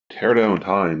Teardown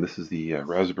time. This is the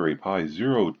Raspberry Pi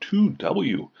Zero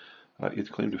 2W. Its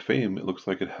claim to fame, it looks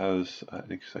like it has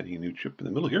an exciting new chip in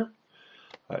the middle here.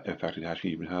 In fact, it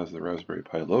actually even has the Raspberry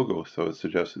Pi logo, so it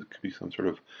suggests it could be some sort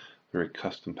of very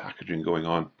custom packaging going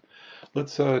on.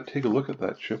 Let's take a look at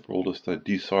that chip. We'll just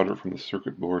desolder from the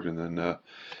circuit board and then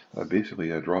basically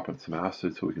drop in some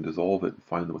acid so we can dissolve it and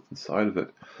find what's inside of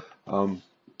it.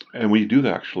 And when you do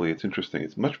that, actually, it's interesting.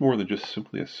 It's much more than just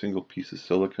simply a single piece of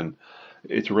silicon.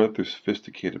 It's a rather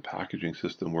sophisticated packaging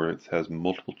system where it has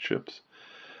multiple chips.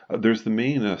 There's the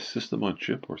main system on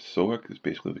chip, or SOIC, is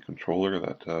basically the controller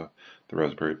that the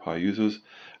Raspberry Pi uses.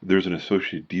 There's an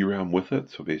associated DRAM with it,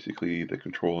 so basically the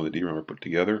controller and the DRAM are put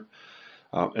together.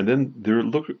 And then there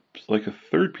looks like a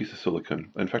third piece of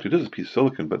silicon. In fact, it is a piece of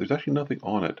silicon, but there's actually nothing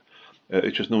on it.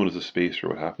 It's just known as a spacer.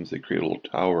 What happens, they create a little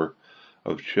tower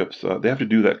of chips. They have to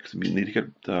do that because you need to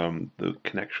get the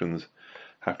connections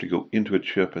have to go into a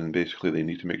chip, and basically they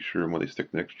need to make sure when they stick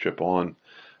the next chip on,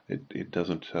 it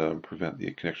doesn't prevent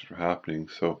the connections from happening.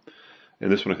 So in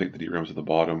this one, I think the DRAM's at the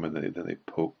bottom, and then they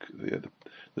poke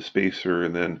the spacer,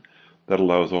 and then that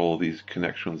allows all of these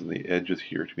connections and the edges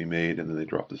here to be made, and then they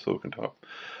drop the silicon top.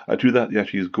 To that, you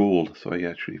actually use gold. So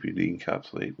actually, if you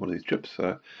de-encapsulate one of these chips,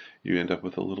 you end up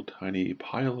with a little tiny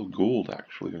pile of gold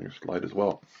actually on your slide as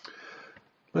well.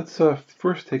 Let's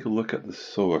first take a look at the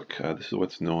SOIC. This is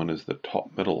what's known as the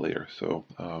top metal layer. So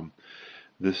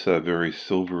this very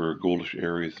silver goldish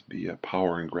area is the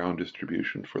power and ground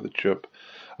distribution for the chip.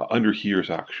 Under here is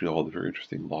actually all the very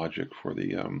interesting logic for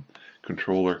the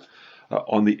controller.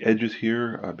 On the edges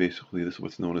here, basically this is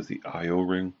what's known as the I/O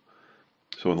ring.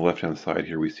 So on the left-hand side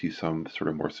here, we see some sort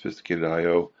of more sophisticated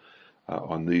I/O.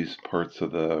 On these parts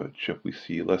of the chip, we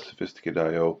see less sophisticated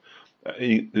I/O.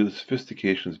 The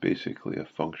sophistication is basically a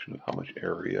function of how much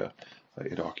area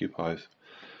it occupies.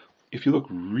 If you look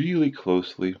really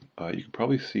closely, you can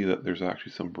probably see that there's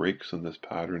actually some breaks in this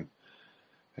pattern,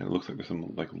 and it looks like there's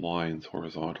some like lines,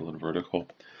 horizontal and vertical.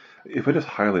 If I just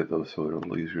highlight those so they're a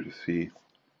little easier to see,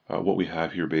 what we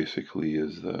have here basically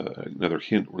is another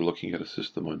hint. We're looking at a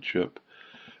system on chip,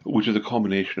 which is a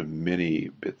combination of many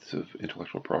bits of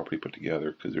intellectual property put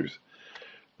together, because there's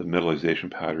the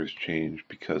metallization patterns changed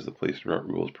because the place and route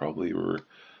rules probably were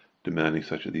demanding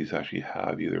such that these actually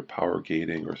have either power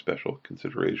gating or special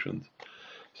considerations.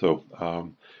 So,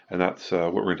 and that's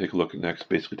what we're going to take a look at next.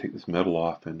 Basically take this metal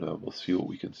off, and we'll see what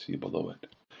we can see below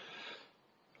it.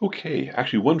 Okay,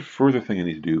 actually one further thing I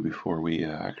need to do before we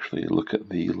actually look at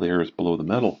the layers below the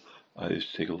metal is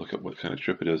to take a look at what kind of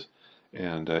chip it is.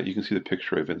 And you can see the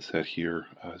picture I've inset here.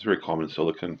 It's very common in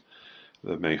silicon.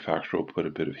 The manufacturer will put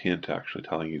a bit of hint actually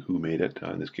telling you who made it,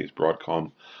 in this case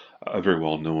Broadcom, a very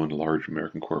well-known large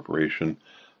American corporation,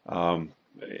 and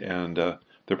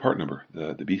their part number,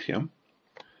 the BCM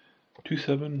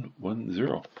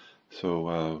 2710.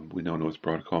 So we now know it's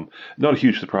Broadcom. Not a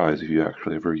huge surprise if you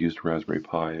actually ever used a Raspberry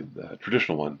Pi, the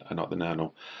traditional one, not the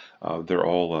Nano. They're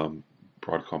all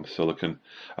Broadcom silicon.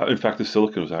 In fact, the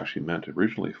silicon was actually meant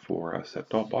originally for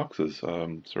set-top boxes,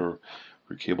 for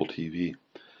cable TV.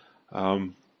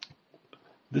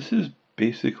 This is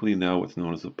basically now what's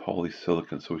known as a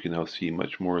polysilicon, so we can now see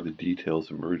much more of the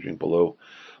details emerging below.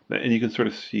 And you can sort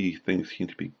of see things seem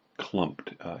to be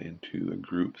clumped into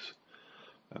groups.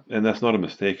 And that's not a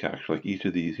mistake, actually. Like each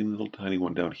of these, even the little tiny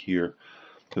one down here,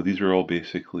 so these are all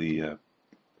basically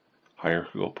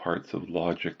hierarchical parts of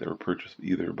logic that were purchased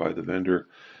either by the vendor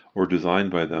or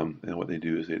designed by them. And what they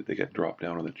do is they get dropped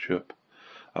down on the chip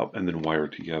and then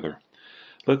wired together.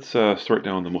 Let's sort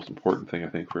down the most important thing, I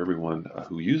think, for everyone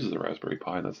who uses a Raspberry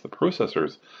Pi, and that's the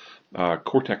processors.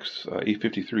 Cortex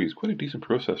A53 is quite a decent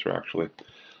processor, actually.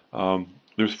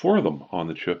 There's 4 of them on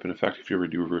the chip, and in fact, if you ever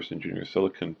do reverse engineer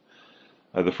silicon,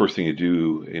 the first thing you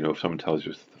do, if someone tells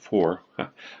you it's 4,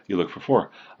 you look for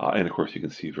 4. And of course, you can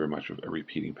see very much of a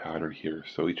repeating pattern here.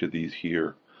 So each of these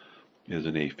here is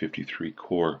an A53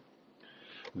 core.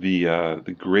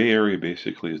 The gray area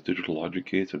basically is digital logic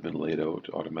gates have been laid out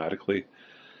automatically.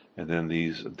 And then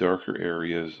these darker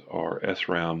areas are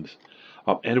SRAMs,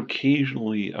 and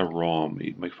occasionally a ROM.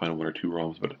 You might find 1 or 2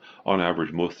 ROMs, but on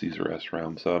average, most of these are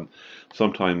SRAMs.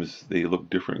 Sometimes they look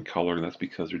different in color, and that's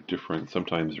because they're different.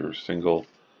 Sometimes they're single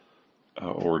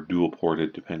or dual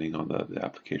ported, depending on the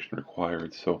application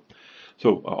required. So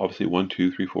obviously 1,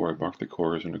 2, 3, 4. I've marked the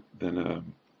cores, and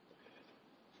then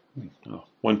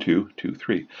 1, 2, 2,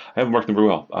 3. I haven't marked them very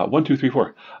well. 1, 2, 3,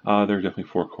 4. There are definitely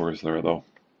 4 cores there, though.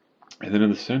 And then in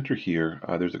the center here,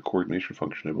 there's a coordination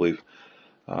function, I believe.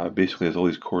 Basically, as all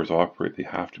these cores operate, they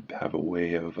have to have a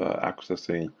way of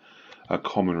accessing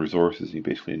common resources. You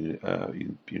basically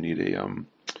you need a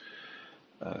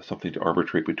something to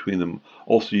arbitrate between them.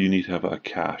 Also, you need to have a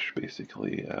cache,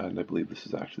 basically, and I believe this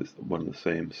is actually one and the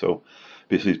same. So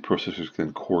basically, these processors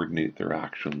can coordinate their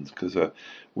actions, because when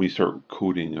you start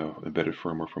coding embedded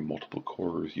firmware from multiple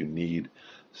cores, you need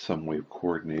some way of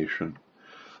coordination.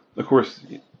 Of course,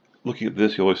 looking at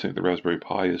this, you always think the Raspberry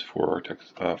Pi is four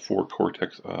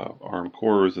Cortex ARM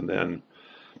cores, and then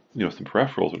some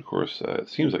peripherals. And of course, it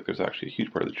seems like there's actually a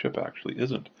huge part of the chip actually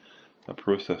isn't a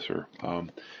processor.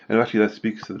 And actually that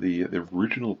speaks to the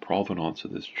original provenance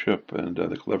of this chip and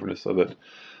the cleverness of it.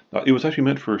 It was actually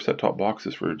meant for set-top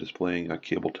boxes for displaying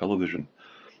cable television.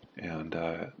 And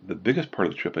the biggest part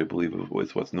of the chip, I believe,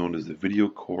 is what's known as the Video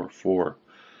Core 4,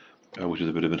 which is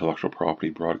a bit of intellectual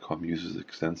property Broadcom uses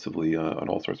extensively on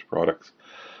all sorts of products.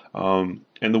 And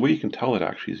the way you can tell it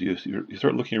actually is you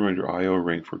start looking around your I/O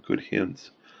ring for good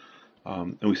hints.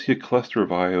 And we see a cluster of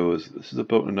IOs. This is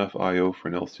about enough IO for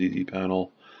an LCD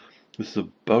panel. This is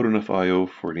about enough IO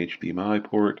for an HDMI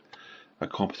port, a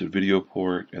composite video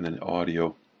port, and then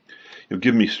audio.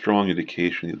 Give me strong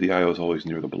indication that the IO is always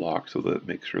near the block, so that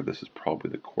makes sure this is probably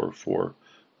the Core 4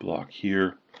 block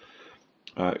here.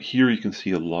 Here you can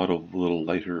see a lot of little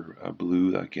lighter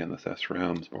blue. Again, that's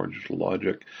SRAM, more digital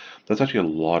logic. That's actually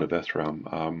a lot of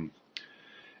SRAM.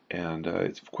 And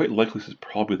it's quite likely this is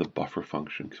probably the buffer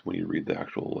function, because when you read the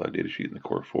actual datasheet in the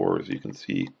Core 4, as you can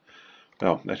see,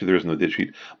 well, actually there isn't a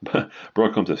datasheet.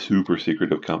 Broadcom's a super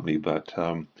secretive company, but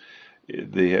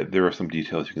there are some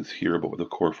details you can see here about what the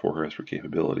Core 4 has for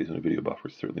capabilities, and a video buffer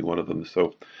is certainly one of them.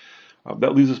 So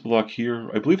that leaves this block here.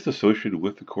 I believe it's associated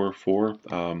with the Core 4.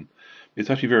 It's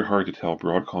actually very hard to tell.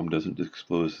 Broadcom doesn't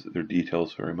disclose their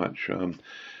details very much.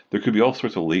 There could be all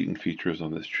sorts of latent features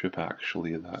on this chip,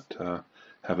 actually, that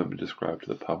haven't been described to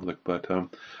the public, but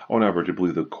on average, I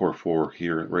believe the Core 4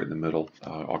 here, right in the middle,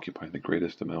 occupying the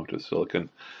greatest amount of silicon.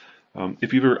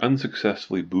 If you've ever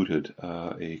unsuccessfully booted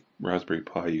a Raspberry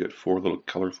Pi, you get 4 little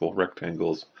colorful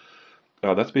rectangles.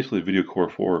 That's basically a Video Core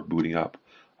 4 booting up.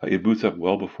 It boots up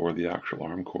well before the actual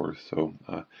ARM cores, so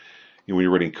when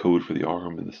you're writing code for the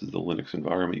ARM, and this is the Linux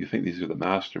environment, you think these are the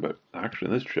master, but actually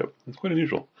in this chip, it's quite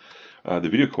unusual. The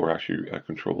Video Core actually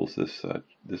controls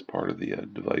this part of the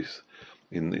device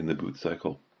in the boot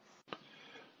cycle.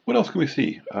 What else can we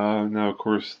see? Now, of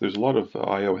course, there's a lot of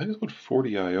I/O. I think it's about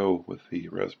 40 I/O with the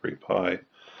Raspberry Pi.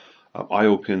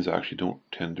 I/O pins actually don't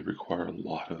tend to require a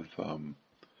lot of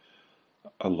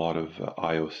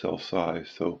I/O cell size.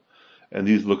 So, and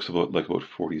these looks about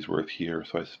 40's worth here.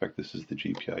 So I suspect this is the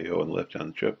GPIO on the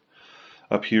left-hand chip.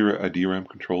 Up here, a DRAM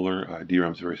controller.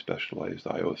 DRAM is a very specialized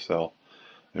I/O cell.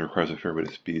 It requires a fair bit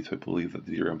of speed, so I believe that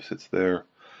the DRAM sits there.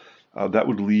 That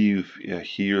would leave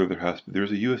here,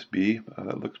 there's a USB.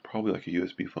 That looks probably like a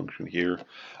USB function here.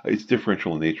 It's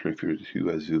differential in nature. If you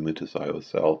were to zoom into this I/O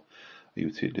cell, you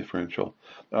would see a differential.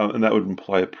 And that would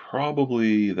imply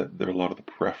probably that there are a lot of the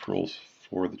peripherals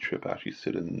for the chip actually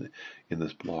sit in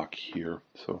this block here.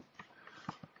 So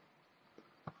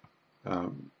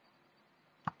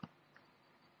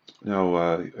now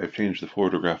I've changed the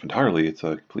photograph entirely. It's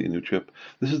a completely new chip.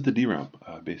 This is the DRAM,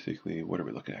 basically. What are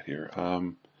we looking at here?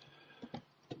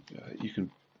 You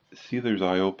can see there's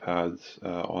I/O pads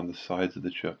on the sides of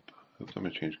the chip. Oops, I'm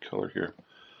going to change color here.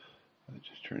 It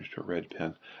just changed to a red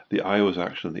pen. The I/O is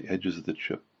actually on the edges of the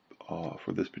chip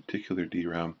for this particular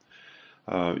DRAM.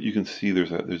 You can see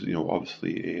there's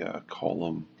obviously a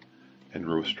column and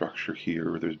row structure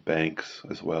here. There's banks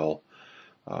as well.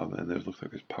 And there looks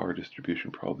like there's power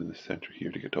distribution probably in the center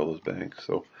here to get to all those banks.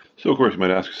 So of course you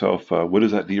might ask yourself, what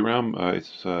is that DRAM?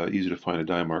 It's easy to find a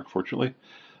die mark, fortunately.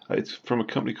 It's from a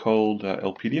company called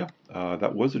Elpedia.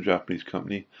 That was a Japanese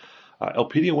company.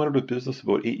 Elpedia went out of business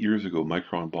about 8 years ago.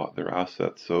 Micron bought their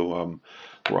assets. So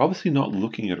we're obviously not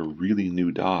looking at a really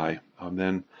new die.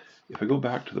 Then if I go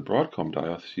back to the Broadcom die,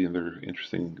 I'll see another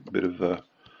interesting bit of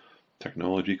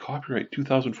technology. Copyright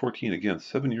 2014, again,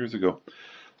 7 years ago.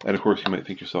 And of course you might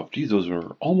think to yourself, geez, those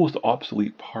are almost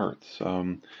obsolete parts.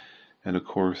 And of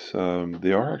course,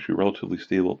 they are actually relatively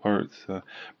stable parts.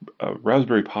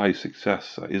 Raspberry Pi's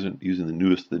success isn't using the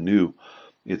newest of the new.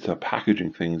 It's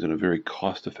packaging things in a very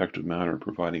cost-effective manner,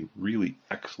 providing really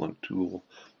excellent tool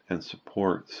and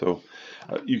support. So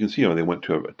you can see, they went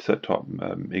to a set-top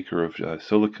maker of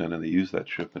silicon, and they used that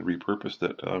chip and repurposed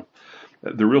it.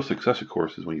 The real success, of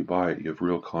course, is when you buy it, you have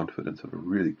real confidence of a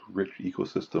really rich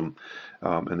ecosystem,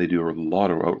 and they do a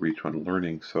lot of outreach on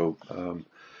learning. So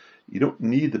you don't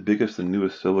need the biggest and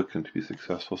newest silicon to be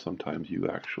successful. Sometimes you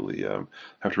actually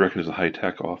have to recognize the high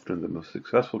tech. Often the most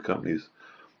successful companies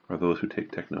are those who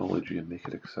take technology and make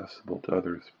it accessible to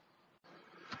others.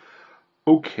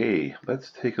 Okay,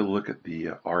 let's take a look at the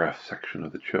RF section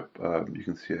of the chip. You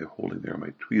can see I'm holding there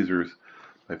my tweezers.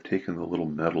 I've taken the little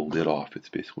metal lid off. It's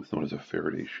basically what's known as a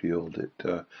Faraday shield.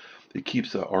 It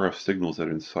keeps RF signals that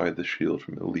are inside the shield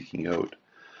from leaking out.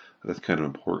 That's kind of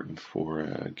important for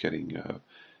getting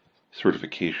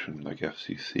certification like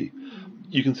FCC.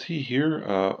 You can see here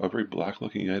a very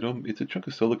black-looking item. It's a chunk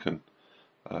of silicon.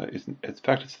 In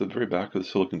fact, it's the very back of the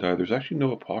silicon die. There's actually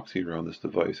no epoxy around this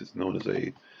device. It's known as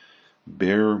a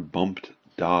bare bumped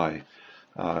die.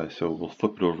 So we'll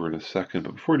flip it over in a second.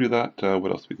 But before we do that,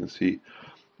 what else we can see?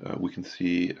 We can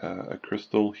see a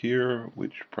crystal here,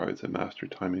 which provides a master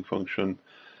timing function.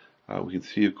 We can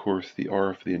see, of course, the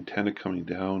RF of the antenna coming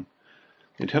down.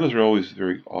 The antennas are always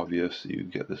very obvious. You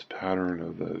get this pattern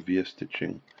of via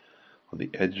stitching on the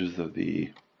edges of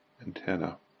the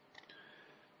antenna,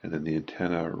 and then the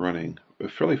antenna running a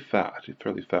fairly fat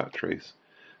trace,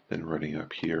 then running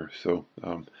up here. So,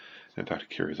 in fact, it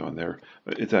carries on there.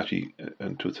 It's actually,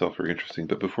 unto itself, very interesting.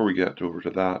 But before we get over to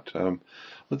that,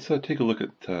 let's take a look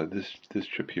at this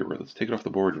chip here. Let's take it off the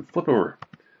board and flip over,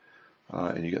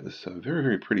 and you get this very,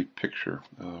 very pretty picture.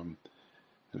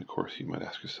 And of course, you might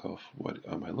ask yourself, what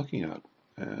am I looking at?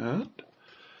 And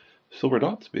silver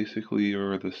dots basically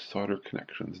are the solder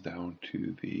connections down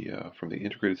to the from the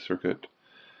integrated circuit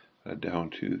down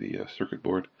to the circuit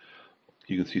board.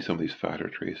 You can see some of these fatter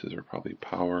traces are probably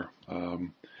power.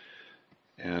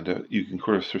 And you can of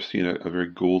course start seeing a very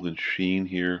golden sheen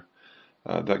here.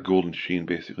 That golden sheen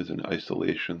basically is an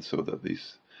isolation so that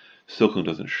these silicon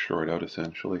doesn't short out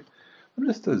essentially. Let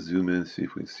me just zoom in and see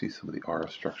if we can see some of the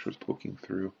RF structures poking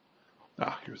through.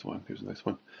 Here's one. Here's a nice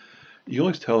one. You can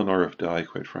always tell an RF die,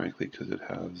 quite frankly, because it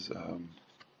has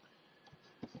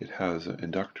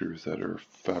inductors that are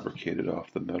fabricated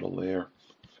off the metal layer.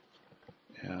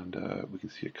 And we can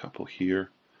see a couple here.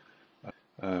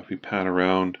 If we pan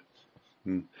around,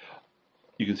 you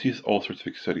can see all sorts of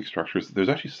exciting structures. There's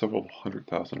actually several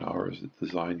 100,000 hours of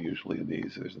design usually in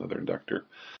these. There's another inductor.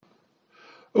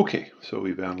 Okay, so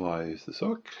we've analyzed the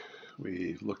SOC.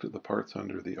 We've looked at the parts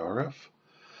under the RF.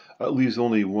 It leaves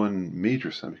only one major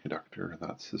semiconductor, and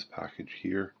that's this package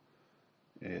here.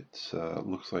 It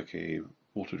looks like a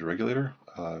voltage regulator.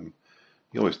 You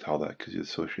always tell that because it's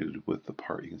associated with the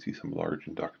part. You can see some large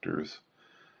inductors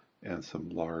and some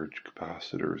large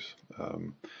capacitors.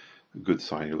 A good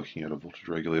sign you're looking at a voltage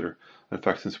regulator. In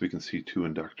fact, since we can see two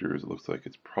inductors, it looks like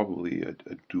it's probably a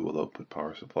dual output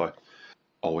power supply.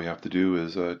 All we have to do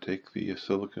is take the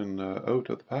silicon out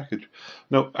of the package.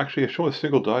 Now, actually, I show a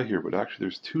single die here, but actually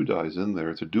there's two dies in there.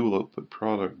 It's a dual output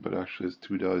product, but actually there's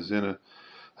two dies in it.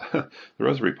 The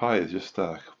Raspberry Pi is just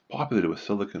populated with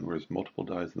silicon, where there's multiple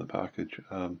dies in the package.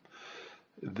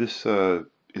 This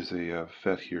is a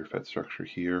FET structure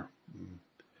here.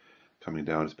 Coming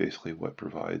down is basically what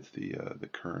provides the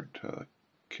current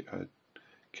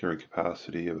carrying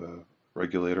capacity of a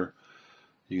regulator.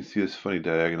 You can see this funny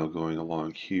diagonal going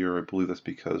along here. I believe that's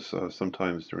because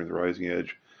sometimes during the rising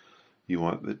edge, you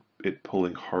want it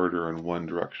pulling harder in one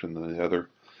direction than the other.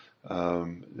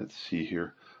 Let's see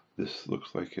here. This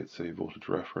looks like it's a voltage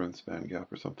reference band gap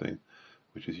or something,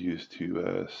 which is used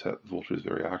to set voltages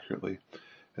very accurately.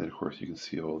 And of course, you can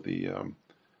see all the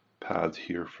pads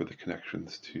here for the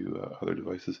connections to other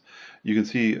devices. You can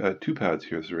see two pads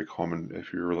here. It's very common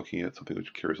if you're looking at something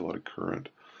which carries a lot of current.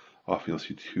 Often you'll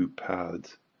see two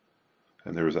pads,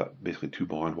 and there's basically two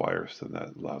bond wires, and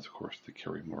that allows, of course, to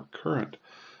carry more current.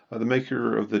 The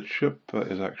maker of the chip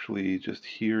is actually just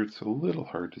here. It's a little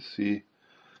hard to see,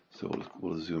 so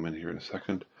we'll zoom in here in a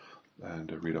second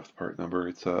and read off the part number.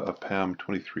 It's a PAM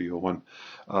 2301.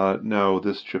 Now,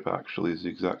 this chip actually is the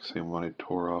exact same one I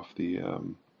tore off the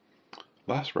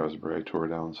last Raspberry I tore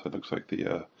down, so it looks like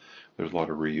there's a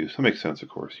lot of reuse. That makes sense, of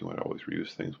course. You want to always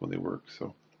reuse things when they work.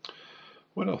 So,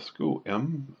 what else? Go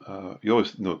M. You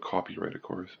always know copyright, of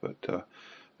course, but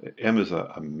M is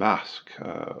a mask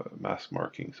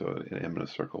marking, so an M in a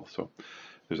circle. So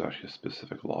there's actually a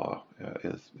specific law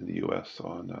in the U.S.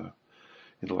 on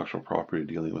intellectual property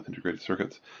dealing with integrated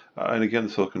circuits. And again,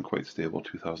 the silicon quite stable,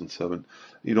 2007.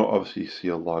 You don't obviously see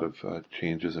a lot of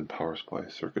changes in power supply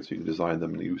circuits. You can design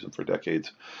them and use them for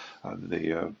decades.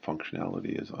 The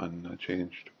functionality is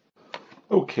unchanged.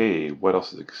 Okay, what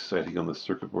else is exciting on the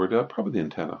circuit board? Probably the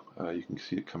antenna. You can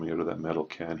see it coming out of that metal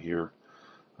can here,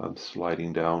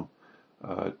 sliding down.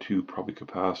 Two probably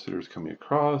capacitors coming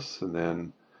across, and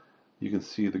then you can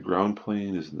see the ground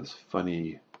plane is in this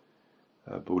funny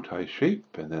bow tie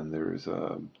shape, and then there's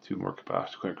two more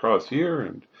capacitors going across here,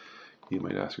 and you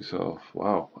might ask yourself,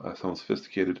 wow, that sounds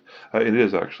sophisticated. It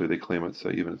is actually. They claim it's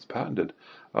patented.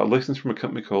 Licensed from a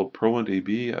company called ProLand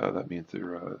AB. That means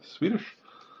they're Swedish,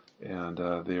 and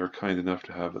they are kind enough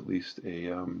to have at least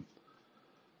a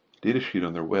data sheet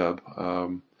on their web.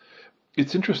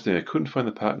 It's interesting. I couldn't find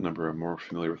the patent number. I'm more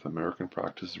familiar with American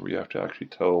practices where you have to actually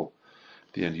tell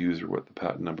the end user what the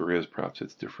patent number is. Perhaps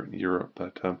it's different in Europe.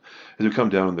 But as we come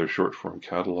down in their short form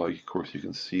catalog, of course, you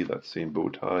can see that same bow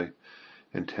tie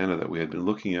antenna that we had been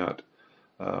looking at.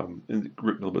 And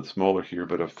written a little bit smaller here,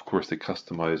 but of course they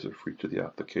customize it for each of the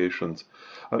applications.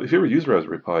 If you ever use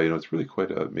Raspberry Pi, it's really quite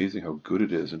amazing how good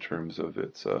it is in terms of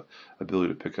its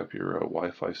ability to pick up your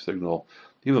Wi-Fi signal,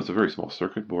 even though it's a very small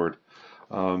circuit board.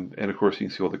 And of course, you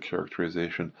can see all the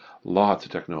characterization. Lots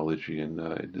of technology in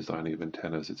designing of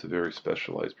antennas. It's a very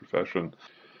specialized profession.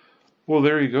 Well,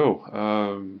 there you go.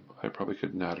 I probably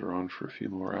could natter on for a few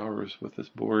more hours with this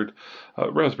board.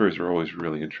 Raspberries are always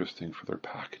really interesting for their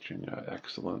packaging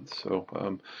excellence.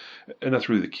 And that's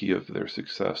really the key of their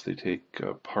success. They take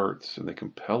parts and they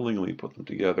compellingly put them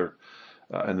together,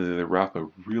 and then they wrap a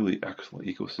really excellent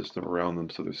ecosystem around them,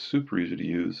 so they're super easy to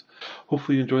use.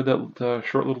 Hopefully you enjoyed that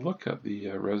short little look at the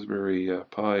Raspberry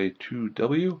Pi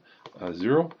 2W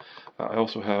 0. I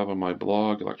also have on my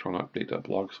blog,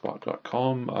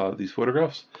 electronupdate.blogspot.com, these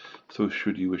photographs, so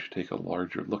should you wish to take a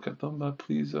larger look at them,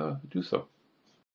 please do so.